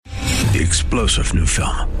The explosive new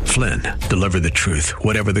film, Flynn, deliver the truth,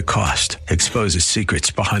 whatever the cost, exposes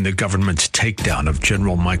secrets behind the government's takedown of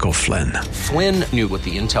General Michael Flynn. Flynn knew what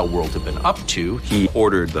the intel world had been up to. He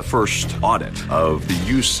ordered the first audit of the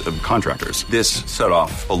use of contractors. This set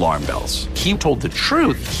off alarm bells. He told the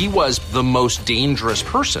truth. He was the most dangerous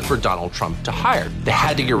person for Donald Trump to hire. They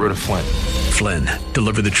had to get rid of Flynn. Flynn,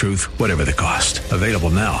 deliver the truth, whatever the cost. Available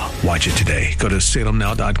now. Watch it today. Go to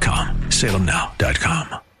salemnow.com.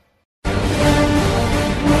 salemnow.com.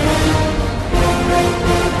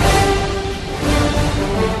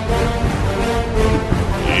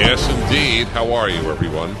 Yes, indeed. How are you,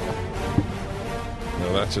 everyone?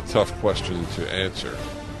 Now, that's a tough question to answer.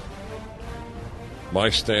 My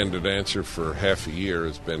standard answer for half a year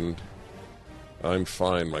has been, I'm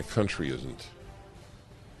fine, my country isn't.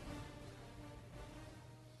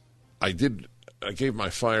 I gave my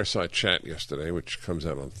fireside chat yesterday, which comes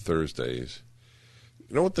out on Thursdays.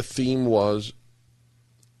 You know what the theme was?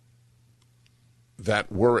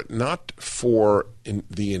 That were it not for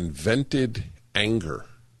the invented anger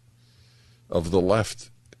of the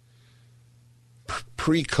left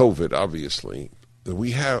pre-COVID, obviously,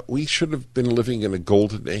 we should have been living in a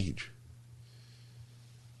golden age.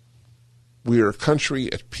 We are a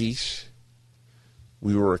country at peace.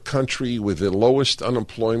 We were a country with the lowest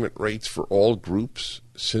unemployment rates for all groups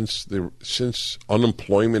since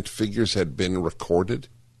unemployment figures had been recorded.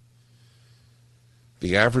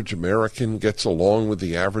 The average American gets along with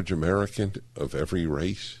the average American of every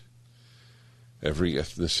race, every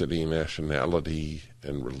ethnicity, nationality,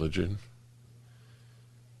 and religion.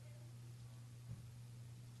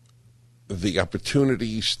 The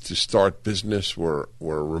opportunities to start business were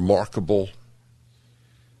remarkable.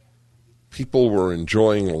 People were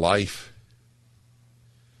enjoying life.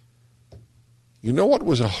 You know what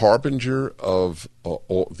was a harbinger of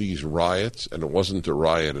all these riots, and it wasn't a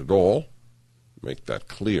riot at all, make that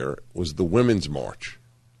clear, was the Women's March.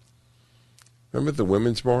 Remember the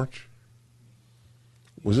Women's March?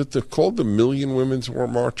 Was it called the Million Women's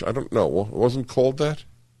March? I don't know. It wasn't called that?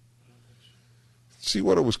 See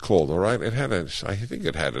what it was called, all right? I think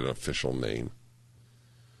it had an official name.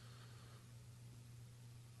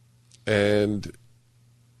 And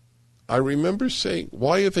I remember saying,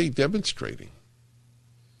 why are they demonstrating?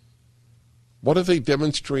 What are they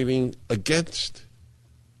demonstrating against?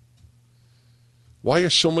 Why are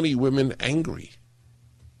so many women angry?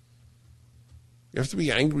 You have to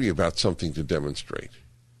be angry about something to demonstrate.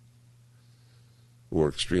 Or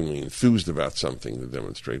extremely enthused about something to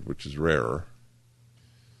demonstrate, which is rarer.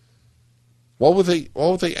 What were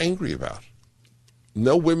they angry about?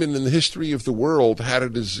 No women in the history of the world had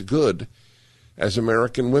it as good as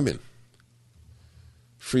American women.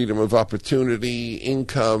 Freedom of opportunity,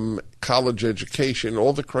 income, college education,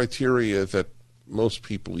 all the criteria that most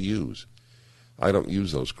people use. I don't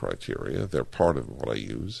use those criteria. They're part of what I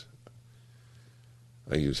use.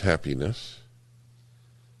 I use happiness.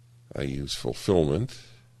 I use fulfillment.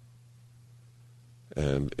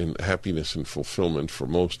 And in happiness and fulfillment for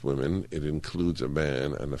most women, it includes a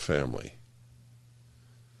man and a family.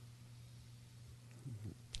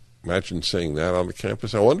 Imagine saying that on the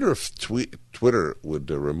campus. I wonder if Twitter would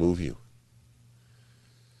remove you.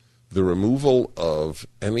 The removal of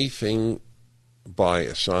anything by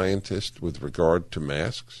a scientist with regard to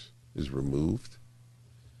masks is removed.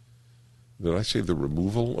 Did I say the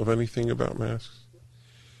removal of anything about masks?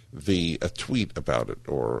 A tweet about it,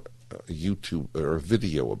 or a YouTube or a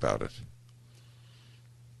video about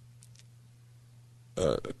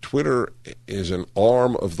it. Twitter is an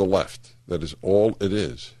arm of the left. That is all it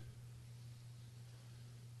is.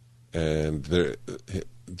 And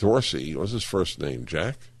Dorsey, what was his first name?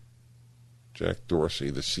 Jack Dorsey,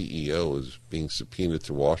 the CEO, is being subpoenaed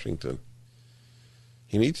to Washington.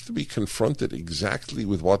 He needs to be confronted exactly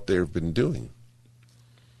with what they've been doing.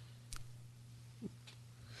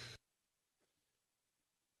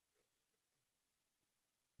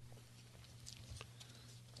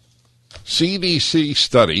 CDC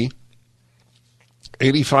study,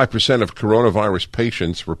 85% of coronavirus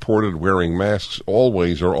patients reported wearing masks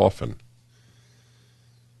always or often.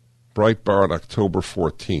 Breitbart, October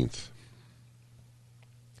 14th.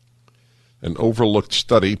 An overlooked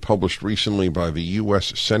study published recently by the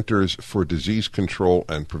U.S. Centers for Disease Control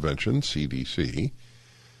and Prevention, CDC,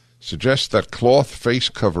 suggests that cloth face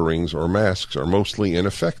coverings or masks are mostly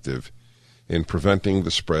ineffective in preventing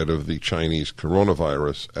the spread of the Chinese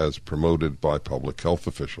coronavirus as promoted by public health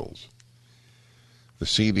officials. The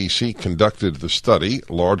CDC conducted the study,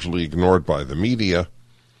 largely ignored by the media,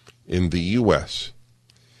 in the U.S.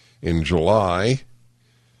 in July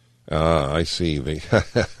I see. They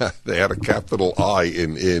had a capital I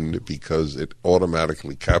in because it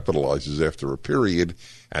automatically capitalizes after a period,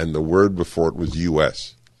 and the word before it was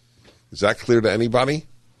U.S. Is that clear to anybody?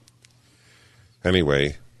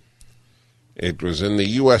 Anyway, it was in the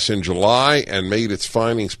U.S. in July and made its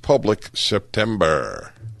findings public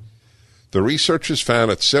September. The researchers found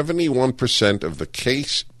that 71% of the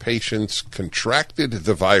case patients contracted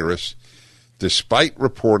the virus despite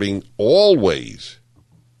reporting always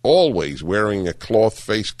wearing a cloth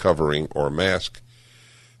face covering or mask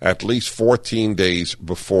at least 14 days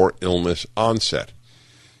before illness onset.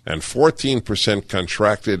 And 14%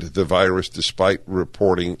 contracted the virus despite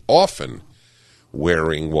reporting often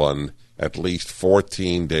wearing one at least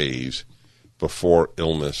 14 days before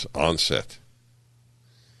illness onset.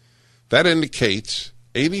 That indicates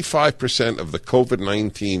 85% of the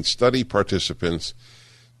COVID-19 study participants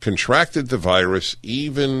contracted the virus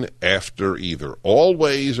even after either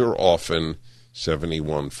always or often,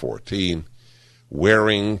 71-14,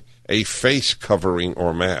 wearing a face covering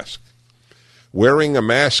or mask. Wearing a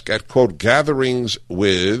mask at, quote, gatherings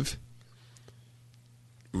with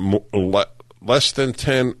less than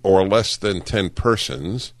 10 or less than 10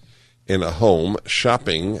 persons in a home,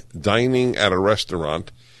 shopping, dining at a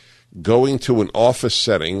restaurant, going to an office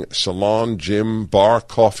setting, salon, gym, bar,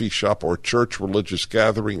 coffee shop, or church religious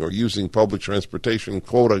gathering, or using public transportation,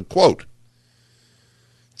 quote unquote,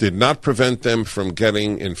 did not prevent them from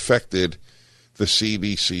getting infected, the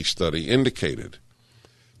CDC study indicated.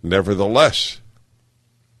 Nevertheless,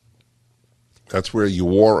 that's where you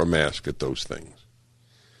wore a mask at those things.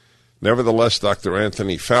 Nevertheless, Dr.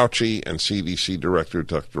 Anthony Fauci and CDC Director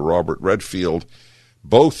Dr. Robert Redfield,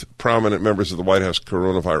 both prominent members of the White House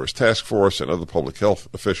Coronavirus Task Force and other public health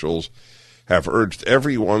officials, have urged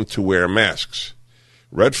everyone to wear masks.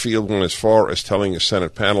 Redfield went as far as telling a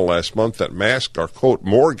Senate panel last month that masks are, quote,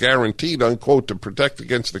 more guaranteed, unquote, to protect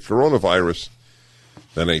against the coronavirus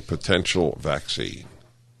than a potential vaccine.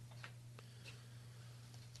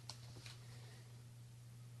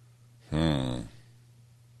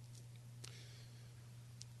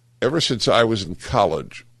 Ever since I was in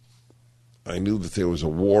college, I knew that there was a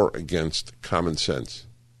war against common sense.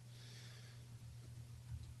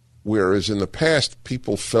 Whereas in the past,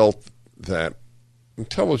 people felt that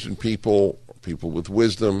intelligent people, people with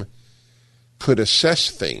wisdom, could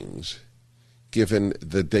assess things given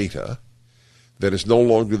the data. That is no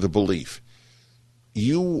longer the belief.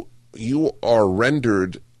 You are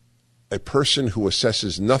rendered a person who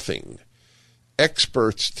assesses nothing.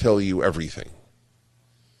 Experts tell you everything.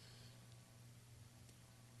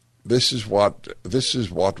 This is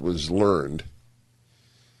what was learned.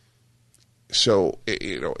 So,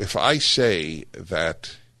 if I say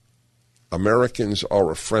that Americans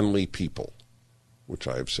are a friendly people, which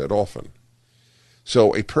I have said often,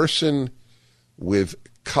 so a person with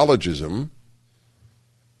collegism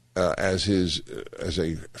as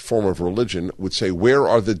a form of religion would say, where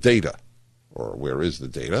are the data? Or where is the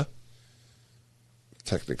data?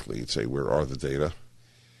 Technically, you'd say, where are the data?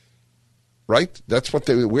 Right? That's what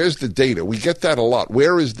where's the data? We get that a lot.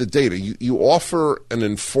 Where is the data? You offer an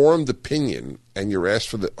informed opinion and you're asked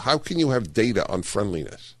for how can you have data on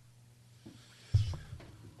friendliness?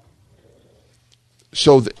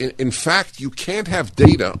 So, in fact, you can't have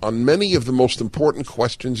data on many of the most important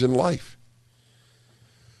questions in life.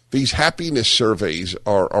 These happiness surveys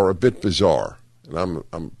are a bit bizarre, and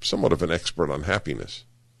I'm somewhat of an expert on happiness.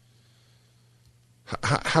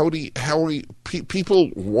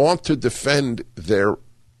 People want to defend their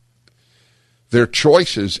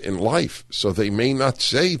choices in life, so they may not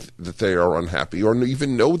say that they are unhappy or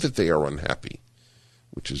even know that they are unhappy,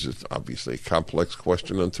 which is obviously a complex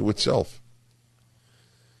question unto itself.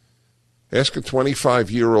 Ask a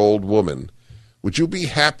 25-year-old woman, would you be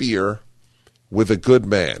happier with a good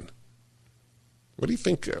man? What do you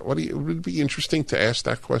think? Would it be interesting to ask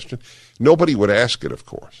that question? Nobody would ask it, of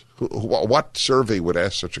course. What survey would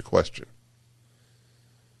ask such a question?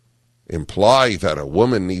 Imply that a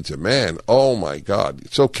woman needs a man. Oh, my God.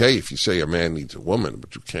 It's okay if you say a man needs a woman,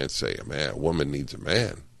 but you can't say a woman needs a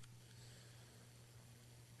man.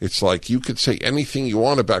 It's like you could say anything you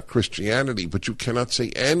want about Christianity, but you cannot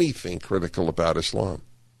say anything critical about Islam.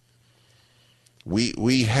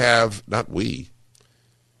 We have, not we,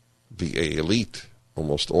 the elite,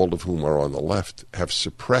 almost all of whom are on the left, have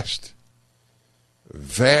suppressed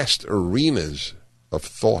vast arenas of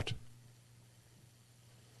thought.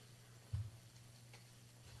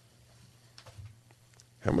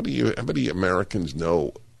 How many Americans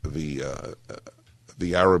know the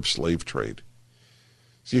Arab slave trade?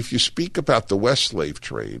 See, if you speak about the West slave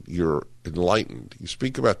trade, you're enlightened. You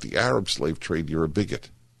speak about the Arab slave trade, you're a bigot.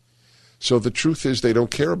 So the truth is they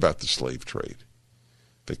don't care about the slave trade.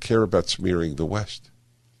 They care about smearing the West.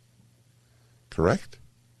 Correct?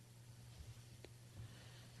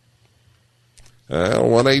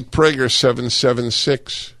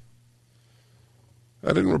 1-8-PRAGER-776. I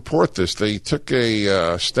didn't report this. They took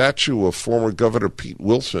a statue of former Governor Pete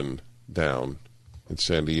Wilson down in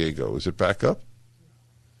San Diego. Is it back up?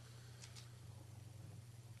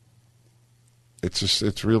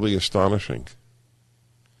 It's really astonishing.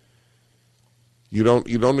 You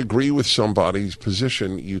don't agree with somebody's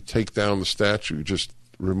position, you take down the statue, just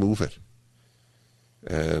remove it.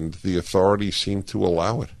 And the authorities seem to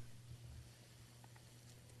allow it.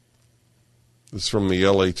 This is from the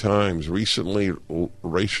LA Times. Recently,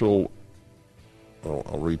 racial... Oh,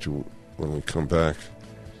 I'll read you when we come back.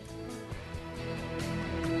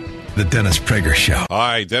 The Dennis Prager Show.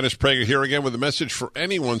 Hi, Dennis Prager here again with a message for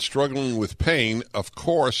anyone struggling with pain. Of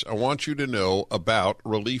course, I want you to know about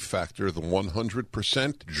Relief Factor, the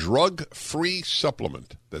 100% drug-free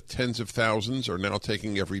supplement that tens of thousands are now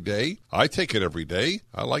taking every day. I take it every day.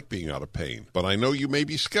 I like being out of pain. But I know you may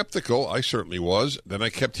be skeptical. I certainly was. Then I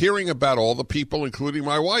kept hearing about all the people, including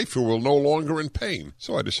my wife, who were no longer in pain.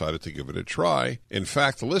 So I decided to give it a try. In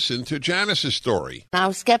fact, listen to Janice's story. I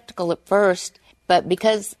was skeptical at first. But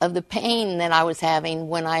because of the pain that I was having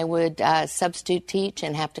when I would substitute teach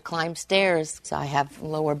and have to climb stairs, so I have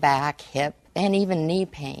lower back, hip, and even knee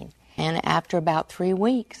pain. And after about 3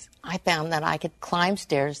 weeks, I found that I could climb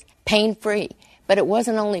stairs pain-free. But it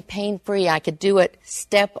wasn't only pain-free, I could do it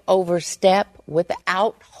step over step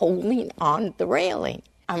without holding on the railing.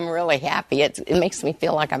 I'm really happy. It makes me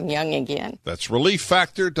feel like I'm young again. That's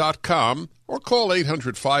ReliefFactor.com or call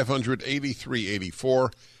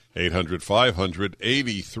 800-500-8384.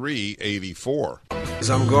 800-500-8384.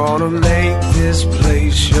 I'm gonna make this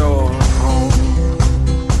place your home.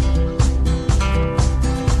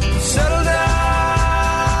 Settle down.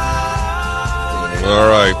 All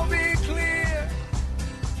right.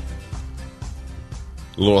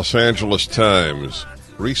 Los Angeles Times.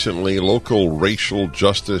 Recently, local racial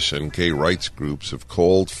justice and gay rights groups have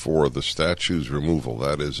called for the statue's removal.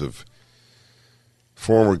 That is of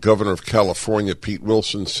former Governor of California, Pete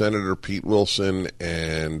Wilson, Senator Pete Wilson,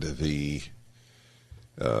 and the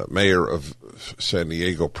mayor of San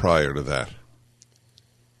Diego prior to that.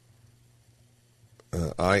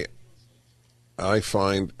 I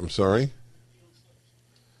find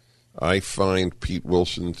Pete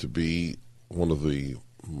Wilson to be one of the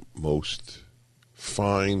most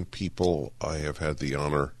fine people I have had the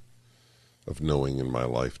honor of knowing in my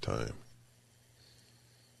lifetime.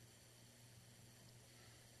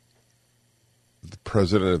 The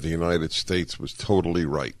President of the United States was totally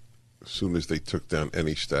right. As soon as they took down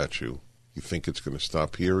any statue, you think it's going to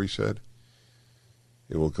stop here, he said?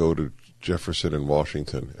 It will go to Jefferson and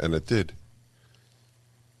Washington, and it did.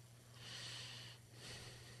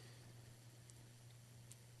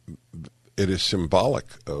 It is symbolic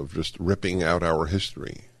of just ripping out our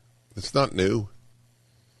history. It's not new.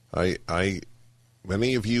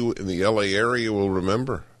 Many of you in the LA area will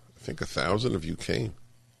remember. I think 1,000 of you came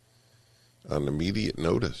on immediate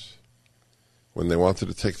notice when they wanted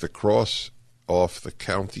to take the cross off the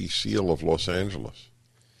county seal of Los Angeles.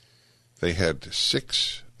 They had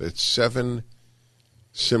 7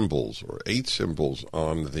 symbols or 8 symbols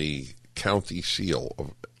on the county seal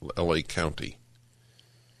of LA County.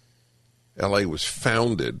 LA was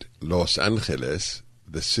founded, Los Angeles,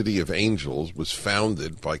 the city of angels, was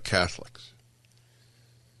founded by Catholics.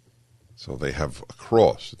 So they have a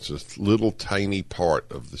cross. It's a little tiny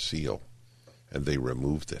part of the seal. And they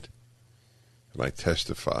removed it. And I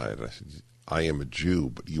testified. I said, I am a Jew,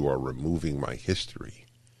 but you are removing my history.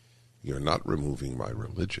 You're not removing my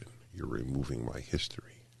religion. You're removing my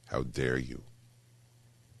history. How dare you?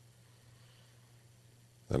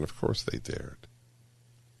 And of course they dared.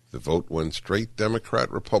 The vote went straight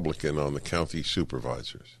Democrat-Republican on the county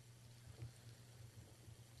supervisors.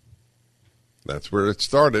 That's where it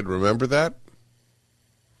started. Remember that?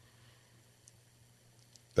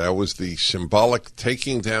 That was the symbolic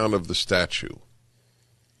taking down of the statue.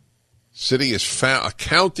 A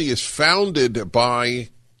county is founded by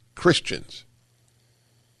Christians,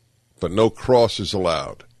 but no cross is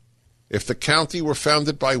allowed. If the county were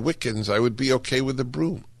founded by Wiccans, I would be okay with the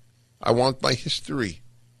broom. I want my history.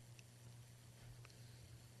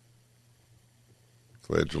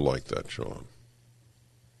 Glad you like that, Sean.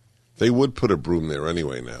 They would put a broom there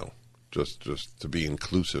anyway now, just to be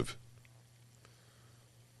inclusive.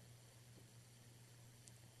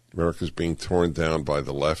 America's being torn down by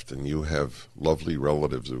the left, and you have lovely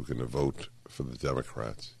relatives who are going to vote for the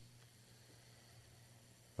Democrats.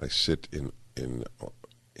 I sit in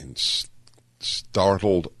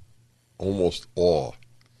startled almost awe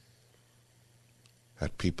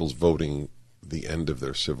at people's voting the end of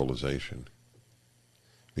their civilization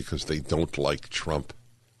because they don't like Trump.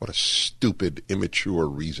 What a stupid, immature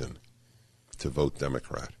reason to vote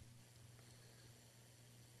Democrat.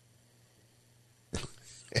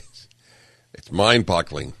 It's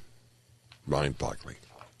mind-boggling. Mind-boggling.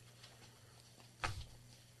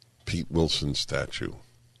 Pete Wilson statue.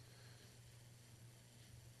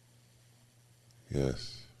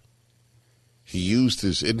 Yes. He used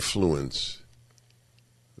his influence,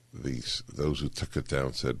 those who took it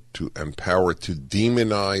down said, to empower, to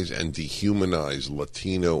demonize and dehumanize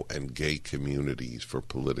Latino and gay communities for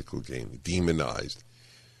political gain. Demonized.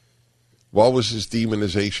 What was his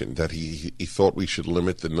demonization? That he thought we should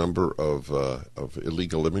limit the number of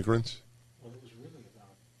illegal immigrants? Well, it was really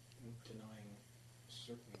about denying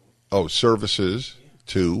certain services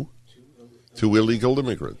to illegal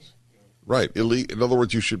immigrants. Right. In other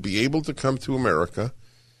words, you should be able to come to America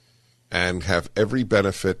and have every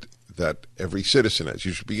benefit that every citizen has.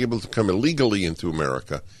 You should be able to come illegally into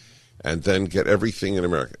America and then get everything in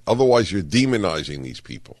America. Otherwise, you're demonizing these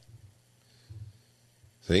people.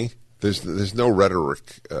 See? There's no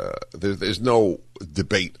rhetoric. There's no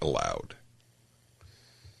debate allowed.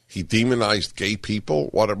 He demonized gay people.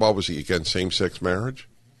 What was he, against same-sex marriage?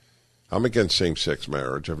 I'm against same-sex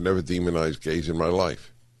marriage. I've never demonized gays in my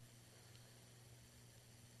life.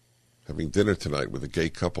 Having dinner tonight with a gay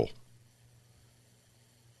couple.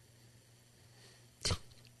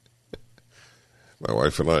 My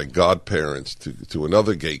wife and I, godparents to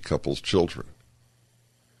another gay couple's children.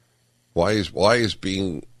 Why is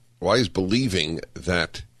believing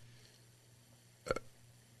that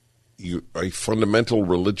a fundamental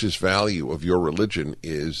religious value of your religion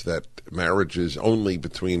is that marriage is only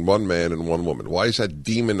between one man and one woman? Why does that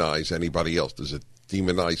demonize anybody else? Does it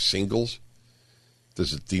demonize singles?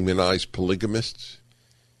 Does it demonize polygamists?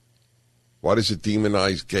 Why does it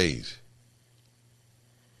demonize gays?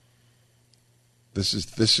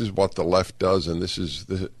 This is what the left does, and this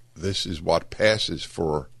is what passes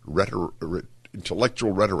for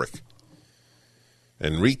intellectual rhetoric.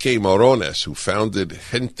 Enrique Morones, who founded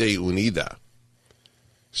Gente Unida,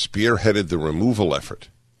 spearheaded the removal effort.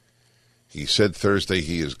 He said Thursday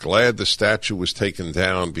he is glad the statue was taken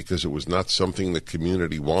down because it was not something the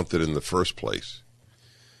community wanted in the first place.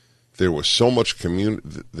 There was so much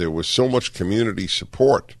community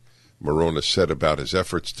support, Morones said about his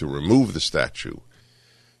efforts to remove the statue.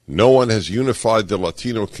 No one has unified the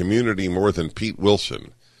Latino community more than Pete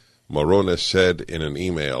Wilson, Morones said in an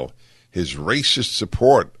email. His racist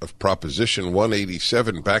support of Proposition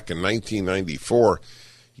 187 back in 1994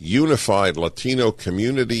 unified Latino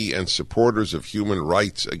community and supporters of human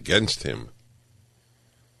rights against him.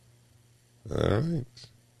 All right.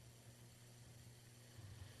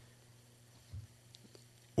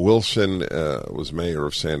 Wilson was mayor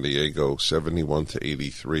of San Diego, 71 to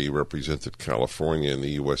 83, represented California in the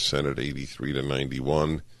U.S. Senate, 83 to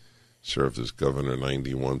 91, served as governor,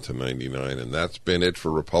 91 to 99, and that's been it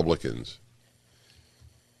for Republicans.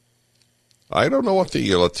 I don't know what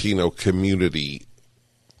the Latino community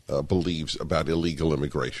believes about illegal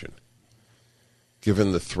immigration,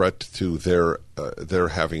 given the threat to their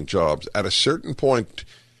having jobs. At a certain point,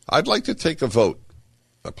 I'd like to take a vote,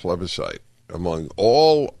 a plebiscite, among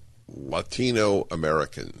all Latino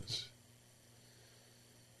Americans.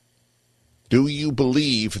 Do you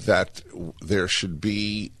believe that there should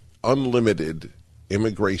be unlimited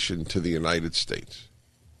immigration to the United States?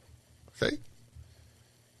 Okay?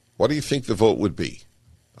 What do you think the vote would be?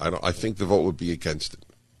 I think the vote would be against it.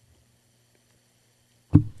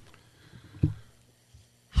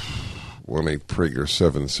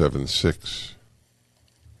 1-8-Prager-776.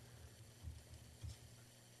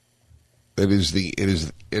 It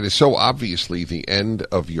is so obviously the end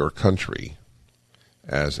of your country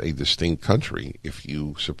as a distinct country if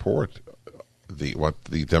you support what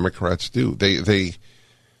the Democrats do. They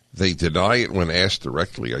deny it when asked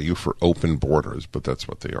directly, are you for open borders? But that's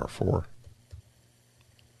what they are for.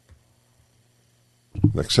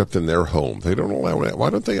 Except in their home. They don't allow it. Why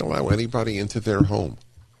don't they allow anybody into their home?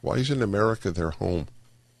 Why isn't America their home?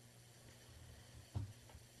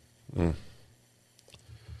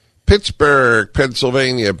 Pittsburgh,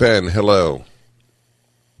 Pennsylvania. Ben, hello.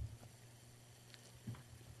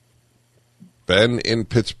 Ben in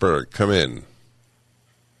Pittsburgh, come in.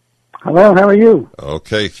 Hello, how are you?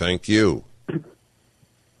 Okay, thank you.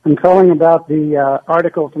 I'm calling about the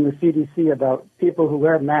article from the CDC about people who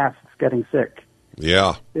wear masks getting sick.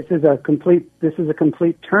 Yeah. This is a complete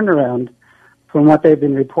turnaround from what they've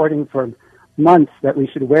been reporting for months, that we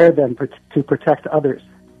should wear them to protect others.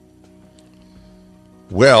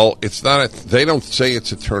 Well, it's not. They don't say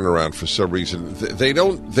it's a turnaround for some reason. They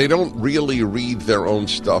don't really read their own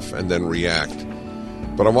stuff and then react.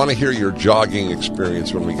 But I want to hear your jogging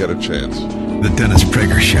experience when we get a chance. The Dennis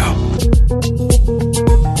Prager Show.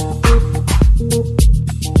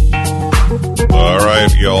 All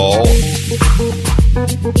right, y'all.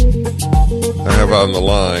 I have on the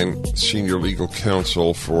line Senior Legal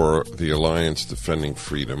Counsel for the Alliance Defending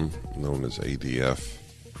Freedom, known as ADF.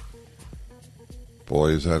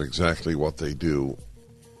 Boy, is that exactly what they do.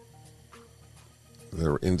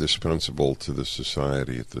 They're indispensable to the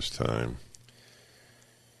society at this time.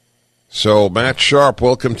 So, Matt Sharp,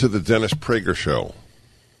 welcome to the Dennis Prager Show.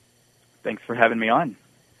 Thanks for having me on.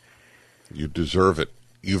 You deserve it.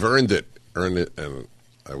 You've earned it. Earn it, and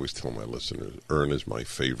I always tell my listeners, earn is my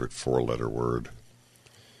favorite four-letter word.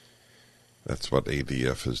 That's what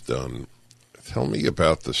ADF has done. Tell me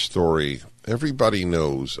about the story. Everybody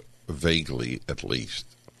knows, vaguely at least,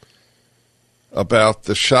 about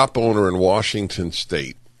the shop owner in Washington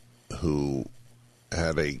State who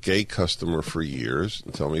had a gay customer for years.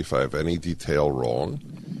 Tell me if I have any detail wrong.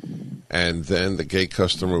 And then the gay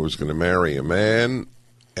customer was going to marry a man,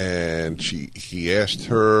 and he asked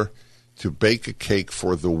her to bake a cake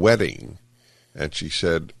for the wedding. And she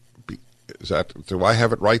said, do I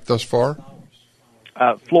have it right thus far?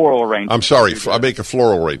 Floral arrangement. I'm sorry, I make a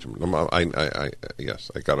floral arrangement. Yes,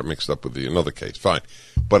 I got it mixed up with another case. Fine.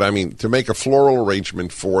 But I mean, to make a floral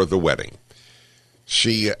arrangement for the wedding.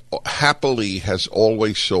 She happily has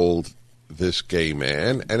always sold this gay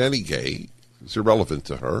man, and any gay, it's irrelevant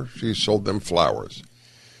to her. She sold them flowers.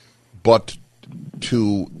 But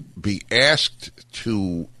to be asked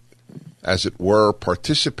to, as it were,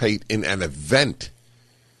 participate in an event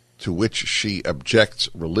to which she objects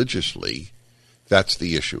religiously, that's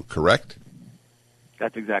the issue, correct?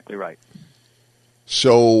 That's exactly right.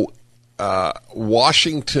 So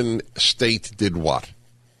Washington State did what?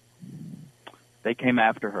 They came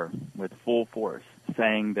after her with full force,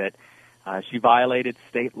 saying that she violated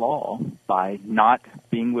state law by not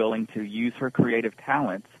being willing to use her creative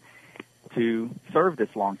talents to serve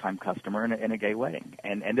this longtime customer in a gay wedding.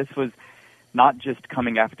 And this was not just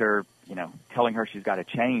coming after, telling her she's got to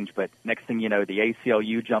change, but next thing you know, the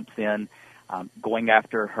ACLU jumps in, going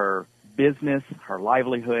after her business, her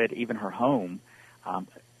livelihood, even her home.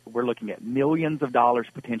 We're looking at millions of dollars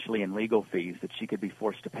potentially in legal fees that she could be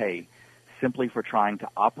forced to pay simply for trying to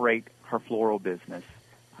operate her floral business,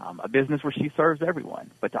 a business where she serves everyone,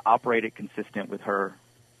 but to operate it consistent with her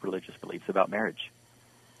religious beliefs about marriage.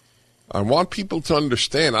 I want people to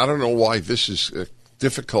understand, I don't know why this is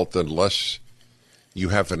difficult unless you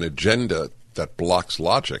have an agenda that blocks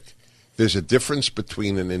logic. There's a difference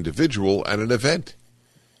between an individual and an event.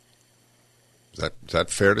 Is that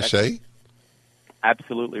fair to say?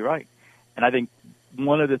 Absolutely right. And I think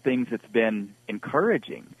one of the things that's been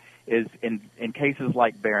encouraging is in cases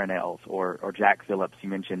like Barronells or Jack Phillips, you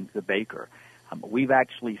mentioned the baker, we've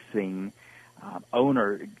actually seen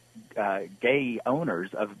gay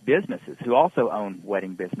owners of businesses who also own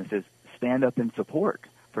wedding businesses stand up in support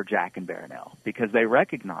for Jack and Barronelle because they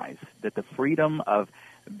recognize that the freedom of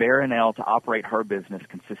Barronelle to operate her business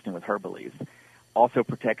consistent with her beliefs also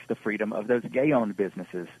protects the freedom of those gay-owned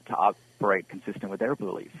businesses to operate consistent with their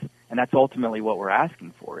beliefs. And that's ultimately what we're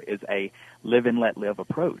asking for, is a live and let live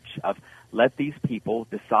approach of let these people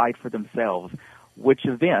decide for themselves which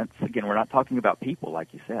events, again, we're not talking about people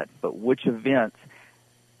like you said, but which events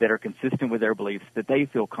that are consistent with their beliefs that they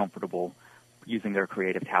feel comfortable using their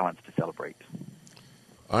creative talents to celebrate.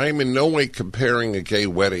 I'm in no way comparing a gay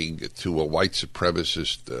wedding to a white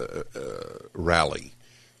supremacist rally,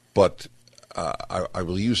 but I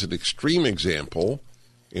will use an extreme example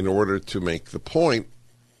in order to make the point,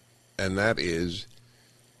 and that is,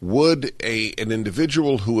 would an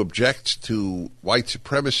individual who objects to white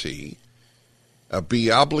supremacy be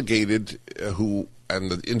obligated, and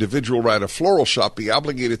the individual at a floral shop, be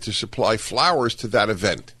obligated to supply flowers to that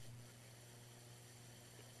event?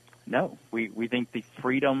 No, we think the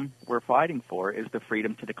freedom we're fighting for is the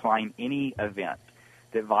freedom to decline any event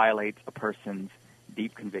that violates a person's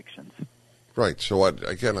deep convictions. Right. So, I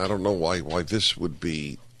don't know why this would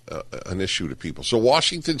be an issue to people. So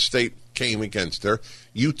Washington State came against her.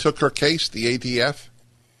 You took her case, the ADF?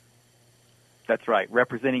 That's right,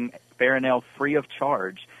 representing Barronelle free of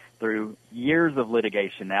charge through years of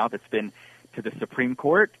litigation now that's been to the Supreme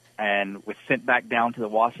Court and was sent back down to the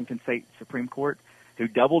Washington State Supreme Court, who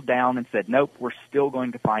doubled down and said, nope, we're still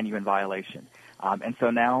going to find you in violation. And so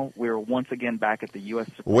now we're once again back at the U.S.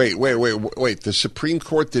 Supreme Court. Wait. The Supreme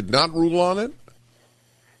Court did not rule on it?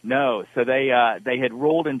 No. So they had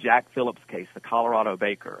ruled in Jack Phillips' case, the Colorado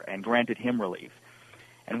baker, and granted him relief.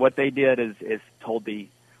 And what they did is told the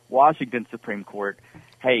Washington Supreme Court,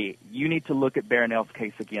 hey, you need to look at Barronell's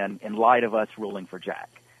case again in light of us ruling for Jack.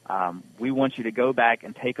 We want you to go back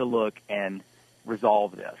and take a look and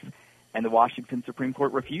resolve this. And the Washington Supreme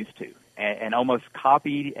Court refused to, and almost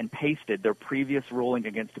copied and pasted their previous ruling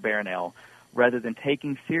against Barronell, rather than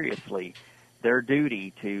taking seriously their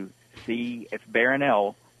duty to see if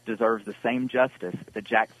Barronell deserves the same justice that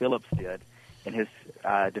Jack Phillips did in his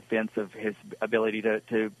defense of his ability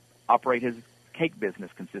to operate his cake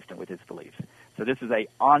business consistent with his beliefs. So this is an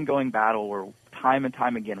ongoing battle where time and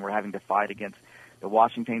time again we're having to fight against the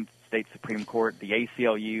Washington State Supreme Court, the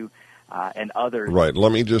ACLU, and others. Right.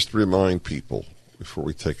 Let me just remind people before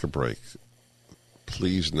we take a break,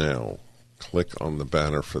 please now click on the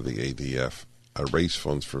banner for the ADF. I raise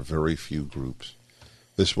funds for very few groups.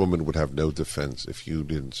 This woman would have no defense if you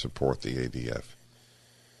didn't support the ADF.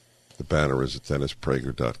 The banner is at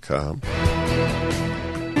DennisPrager.com.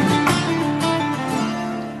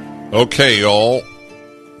 Okay, y'all.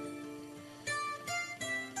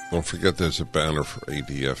 Don't forget there's a banner for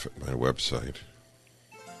ADF at my website.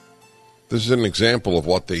 This is an example of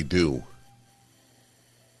what they do.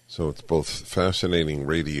 So it's both fascinating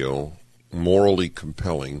radio, morally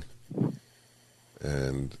compelling,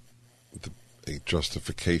 and a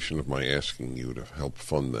justification of my asking you to help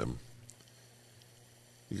fund them.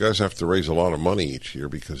 You guys have to raise a lot of money each year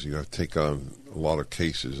because you have to take on a lot of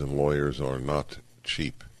cases, and lawyers are not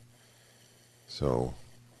cheap. So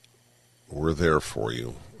we're there for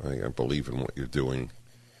you. I believe in what you're doing.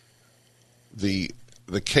 The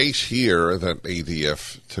case here that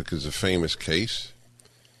ADF took is a famous case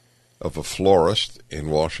of a florist in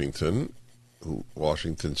Washington,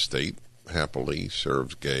 Washington State happily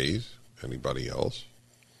serves gays, anybody else,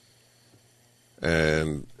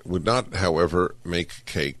 and would not, however, make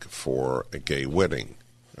cake for a gay wedding.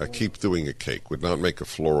 Keep doing a cake, would not make a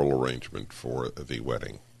floral arrangement for the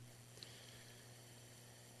wedding.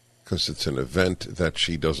 Because it's an event that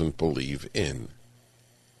she doesn't believe in.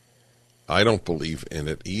 I don't believe in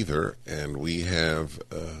it either, and we have,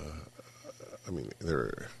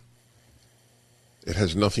 it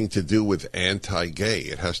has nothing to do with anti-gay.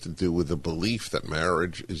 It has to do with the belief that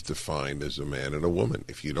marriage is defined as a man and a woman.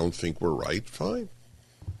 If you don't think we're right, fine.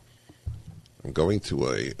 I'm going to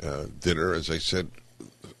a dinner, as I said,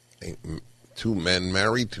 two men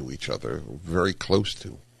married to each other, very close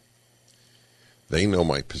to. They know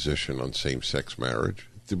my position on same-sex marriage.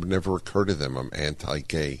 It would never occur to them I'm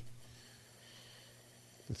anti-gay.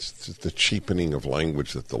 It's the cheapening of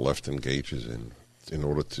language that the left engages in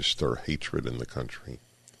order to stir hatred in the country.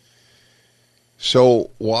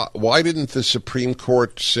 So why didn't the Supreme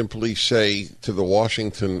Court simply say to the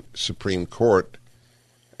Washington Supreme Court,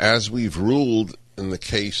 as we've ruled in the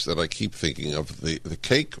case that I keep thinking of, the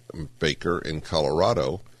cake baker in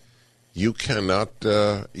Colorado, you cannot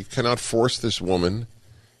force this woman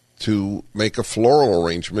to make a floral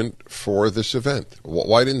arrangement for this event.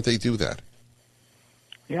 Why didn't they do that?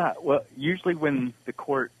 Yeah, well, usually when the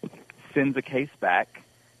court sends a case back,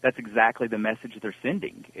 that's exactly the message they're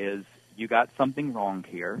sending, is you got something wrong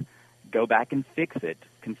here, go back and fix it,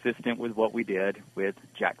 consistent with what we did with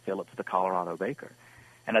Jack Phillips, the Colorado baker.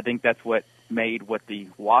 And I think that's what made what the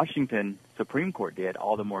Washington Supreme Court did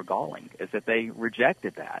all the more galling, is that they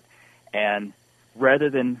rejected that. And rather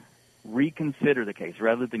than reconsider the case,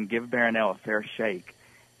 rather than give Barronell a fair shake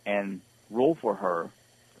and rule for her,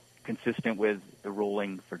 consistent with the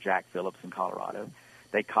ruling for Jack Phillips in Colorado,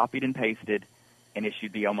 they copied and pasted and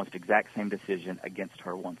issued the almost exact same decision against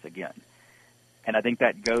her once again. And I think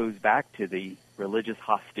that goes back to the religious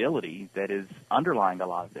hostility that is underlying a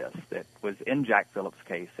lot of this, that was in Jack Phillips'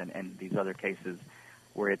 case and these other cases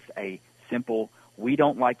where it's a simple, we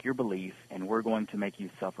don't like your belief and we're going to make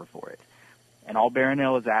you suffer for it. And all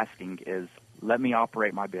Barronell is asking is, let me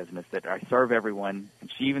operate my business, that I serve everyone.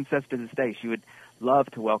 And she even says to this day she would love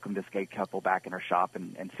to welcome this gay couple back in her shop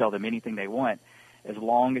and sell them anything they want, as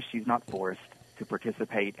long as she's not forced to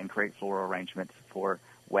participate and create floral arrangements for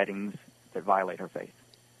weddings that violate her faith.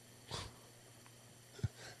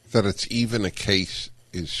 That it's even a case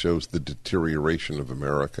shows the deterioration of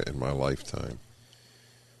America in my lifetime.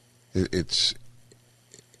 It's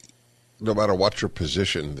no matter what your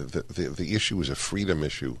position, the issue is a freedom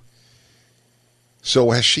issue.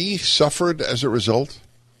 So has she suffered as a result?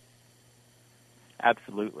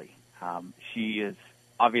 Absolutely. She has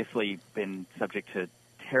obviously been subject to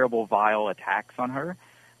terrible, vile attacks on her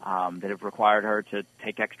that have required her to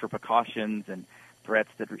take extra precautions and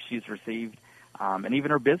threats that she's received, and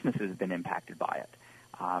even her business has been impacted by it.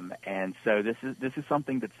 And so this is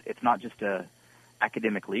something it's not just a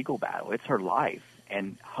academic legal battle; it's her life.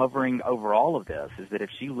 And hovering over all of this is that if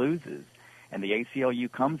she loses and the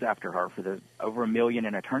ACLU comes after her for the over $1 million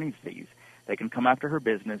in attorney's fees, they can come after her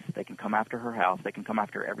business, they can come after her house, they can come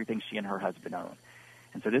after everything she and her husband own.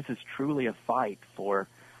 And so this is truly a fight for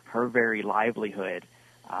her very livelihood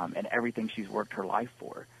and everything she's worked her life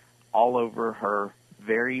for, all over her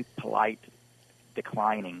very polite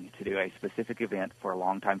declining to do a specific event for a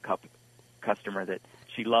longtime customer that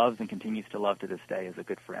she loves and continues to love to this day as a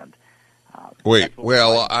good friend. Wait,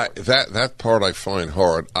 well, that part I find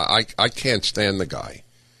hard. I can't stand the guy.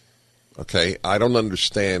 Okay, I don't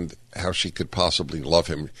understand how she could possibly love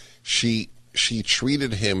him. She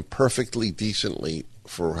treated him perfectly decently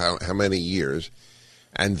for how many years,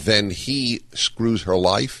 and then he screws her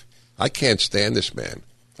life. I can't stand this man.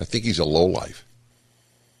 I think he's a lowlife.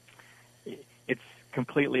 It's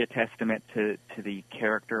completely a testament to the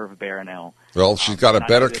character of Barronelle. Well, she's got a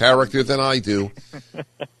better character than I do.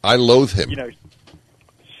 I loathe him. You know,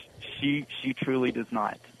 she truly does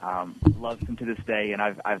not. Loves him to this day, and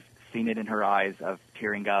I've seen it in her eyes of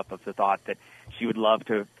tearing up of the thought that she would love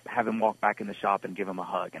to have him walk back in the shop and give him a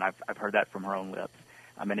hug. And I've heard that from her own lips.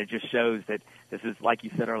 And it just shows that this is, like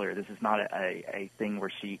you said earlier, this is not a thing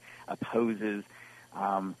where she opposes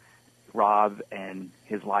Rob and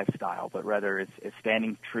his lifestyle, but rather it's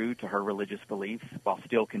standing true to her religious beliefs while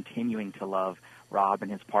still continuing to love Rob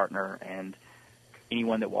and his partner and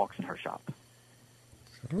anyone that walks in her shop.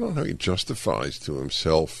 I don't know how he justifies to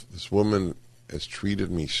himself, this woman has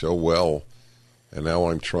treated me so well, and now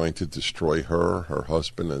I'm trying to destroy her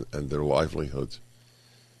husband, and their livelihoods.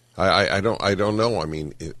 I don't know. I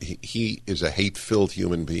mean, he is a hate-filled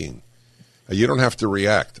human being. You don't have to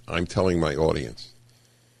react. I'm telling my audience.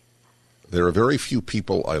 There are very few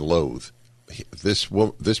people I loathe.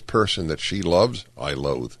 This person that she loves, I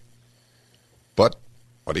loathe. But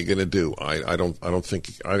what are you going to do? I don't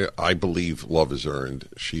think. I believe love is earned.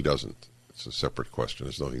 She doesn't. It's a separate question.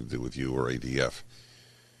 It's nothing to do with you or ADF.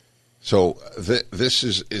 So this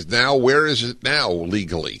is now. Where is it now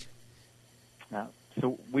legally?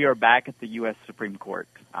 So we are back at the U.S. Supreme Court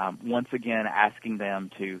once again, asking them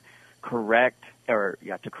to correct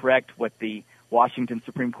what the Washington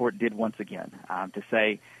Supreme Court did once again, to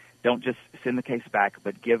say, don't just send the case back,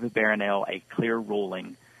 but give Barronelle a clear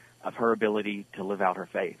ruling of her ability to live out her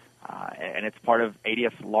faith. And it's part of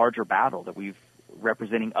ADF's larger battle that we've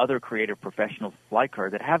representing other creative professionals like her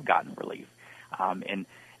that have gotten relief. In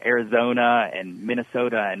Arizona and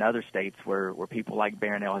Minnesota and other states where people like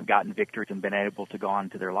Barronelle have gotten victories and been able to go on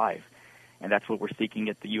to their life. And that's what we're seeking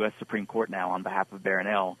at the U.S. Supreme Court now on behalf of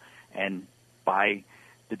Barronelle. And by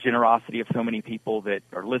the generosity of so many people that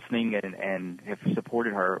are listening and have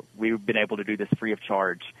supported her, we've been able to do this free of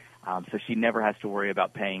charge. So she never has to worry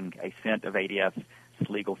about paying a cent of ADF's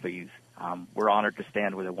legal fees. We're honored to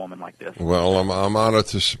stand with a woman like this. Well, I'm honored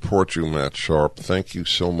to support you, Matt Sharp. Thank you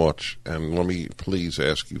so much. And let me please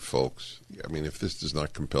ask you folks, I mean, if this does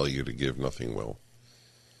not compel you to give, nothing will.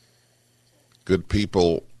 Good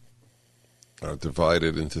people are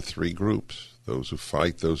divided into three groups: those who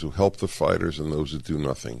fight, those who help the fighters, and those who do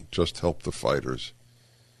nothing. Just help the fighters.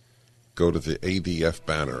 Go to the ADF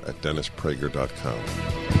banner at DennisPrager.com.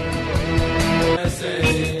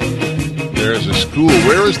 There's a school.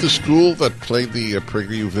 Where is the school that played the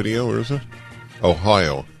PragerU video? Where is it?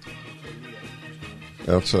 Ohio.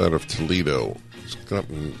 Outside of Toledo. It's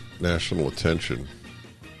gotten national attention.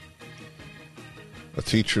 A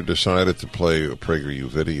teacher decided to play a PragerU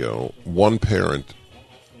video. One parent...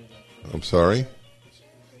 I'm sorry?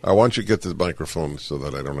 I want you to get to the microphone so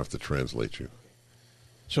that I don't have to translate you.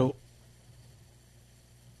 So...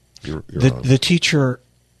 You're the teacher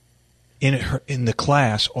in the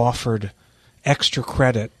class offered extra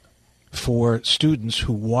credit for students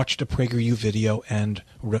who watched a PragerU video and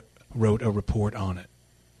wrote a report on it.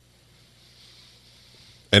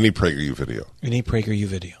 Any PragerU video? Any PragerU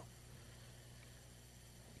video.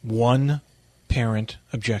 One parent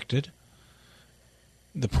objected.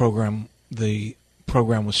 The program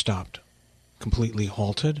was stopped, completely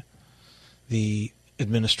halted. The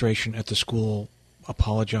administration at the school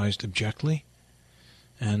apologized abjectly,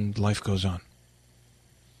 and life goes on.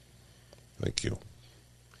 Thank you.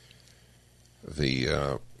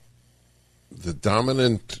 The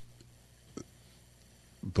dominant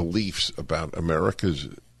beliefs about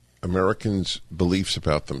Americans' beliefs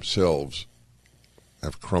about themselves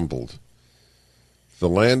have crumbled. The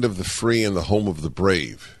land of the free and the home of the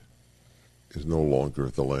brave is no longer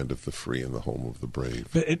the land of the free and the home of the brave.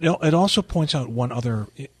 But it also points out one other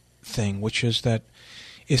thing, which is that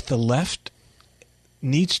if the left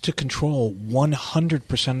needs to control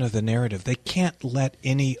 100% of the narrative, they can't let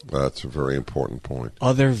any... That's a very important point.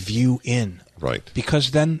 ...other view in. Right.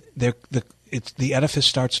 Because then the edifice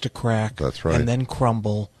starts to crack. That's right. And then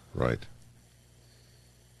crumble. Right.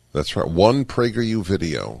 That's right. One PragerU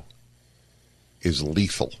video is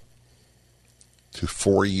lethal to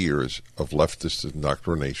 4 years of leftist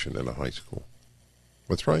indoctrination in a high school.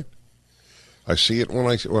 That's right. I see it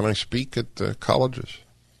when I speak at colleges.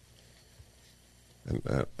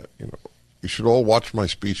 And you should all watch my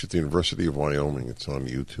speech at the University of Wyoming. It's on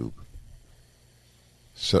YouTube.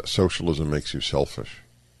 Socialism makes you selfish.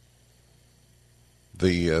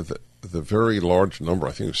 The very large number,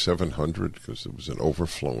 I think it was 700, because there was an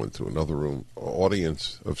overflow into another room,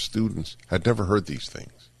 audience of students had never heard these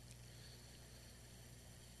things.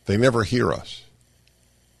 They never hear us.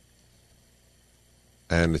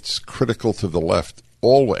 And it's critical to the left,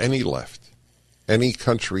 any left, any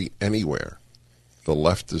country, anywhere. The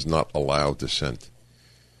left does not allow dissent.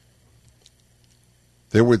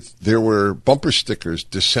 There were bumper stickers,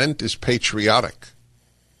 dissent is patriotic,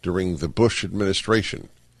 during the Bush administration.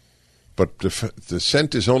 But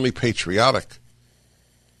dissent is only patriotic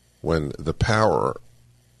when the power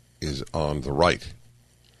is on the right.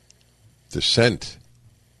 Dissent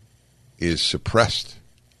is suppressed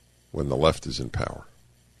when the left is in power.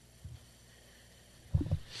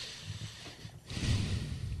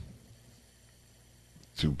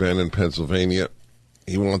 To Ben in Pennsylvania,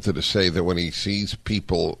 he wanted to say that when he sees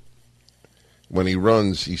people, when he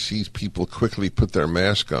runs, he sees people quickly put their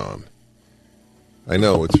mask on. I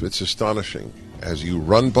know, it's astonishing. As you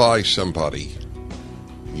run by somebody,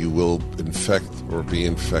 you will infect or be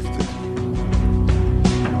infected.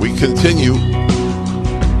 We continue.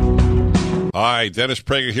 Hi, Dennis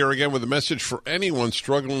Prager here again with a message for anyone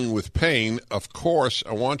struggling with pain. Of course,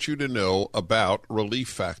 I want you to know about Relief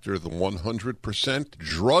Factor, the 100%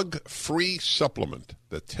 drug-free supplement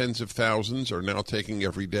that tens of thousands are now taking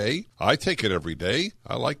every day. I take it every day.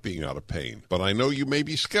 I like being out of pain. But I know you may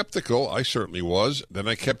be skeptical. I certainly was. Then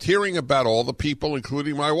I kept hearing about all the people,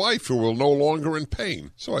 including my wife, who were no longer in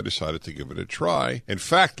pain. So I decided to give it a try. In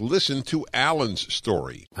fact, listen to Alan's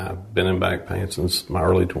story. I've been in back pain since my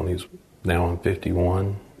early 20s. Now I'm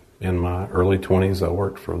 51. In my early 20s, I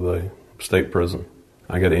worked for the state prison.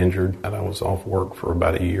 I got injured and I was off work for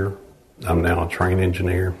about a year. I'm now a trained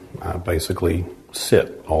engineer. I basically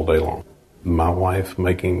sit all day long. My wife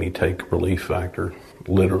making me take Relief Factor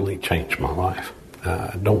literally changed my life.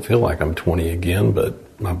 I don't feel like I'm 20 again, but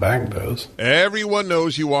my back does. Everyone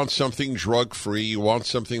knows you want something drug-free. You want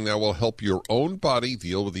something that will help your own body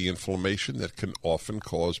deal with the inflammation that can often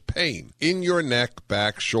cause pain in your neck,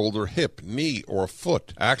 back, shoulder, hip, knee, or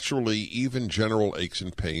foot. Actually, even general aches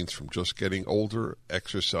and pains from just getting older,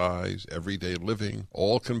 exercise, everyday living,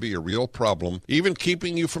 all can be a real problem, even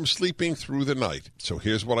keeping you from sleeping through the night. So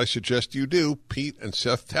here's what I suggest you do. Pete and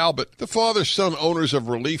Seth Talbot, the father-son owners of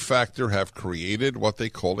Relief Factor, have created what they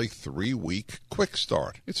call a 3-week quick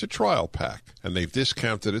start. It's a trial pack, and they've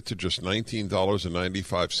discounted it to just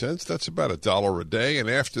 $19.95. That's about $1 a day, and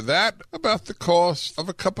after that, about the cost of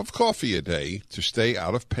a cup of coffee a day to stay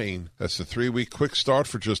out of pain. That's the 3-week quick start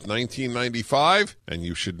for just $19.95, and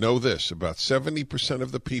you should know this, about 70%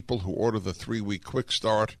 of the people who order the 3-week quick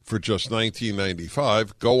start for just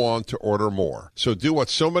 $19.95 go on to order more. So do what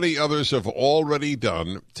so many others have already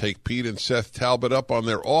done. Take Pete and Seth Talbot up on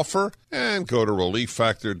their offer and go to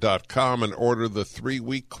ReliefFactor.com and order the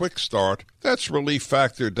 3-week quick start. That's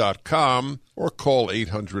ReliefFactor.com, or call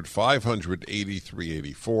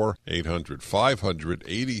 800-500-8384,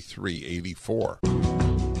 800-500-8384.